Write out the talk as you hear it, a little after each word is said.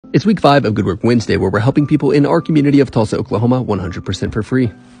It's week 5 of Good Work Wednesday, where we're helping people in our community of Tulsa, Oklahoma 100% for free.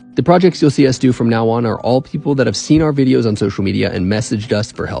 The projects you'll see us do from now on are all people that have seen our videos on social media and messaged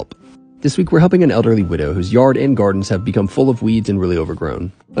us for help. This week, we're helping an elderly widow whose yard and gardens have become full of weeds and really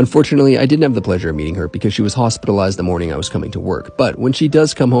overgrown. Unfortunately, I didn't have the pleasure of meeting her because she was hospitalized the morning I was coming to work, but when she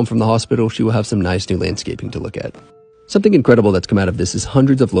does come home from the hospital, she will have some nice new landscaping to look at. Something incredible that's come out of this is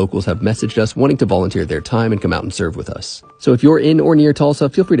hundreds of locals have messaged us wanting to volunteer their time and come out and serve with us. So if you're in or near Tulsa,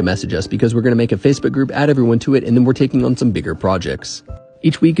 feel free to message us because we're going to make a Facebook group, add everyone to it, and then we're taking on some bigger projects.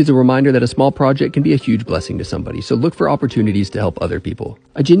 Each week is a reminder that a small project can be a huge blessing to somebody, so look for opportunities to help other people.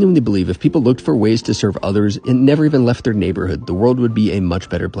 I genuinely believe if people looked for ways to serve others and never even left their neighborhood, the world would be a much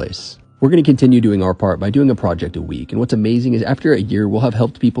better place. We're going to continue doing our part by doing a project a week, and what's amazing is after a year, we'll have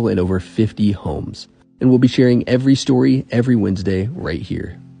helped people in over 50 homes. And we'll be sharing every story every Wednesday right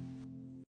here.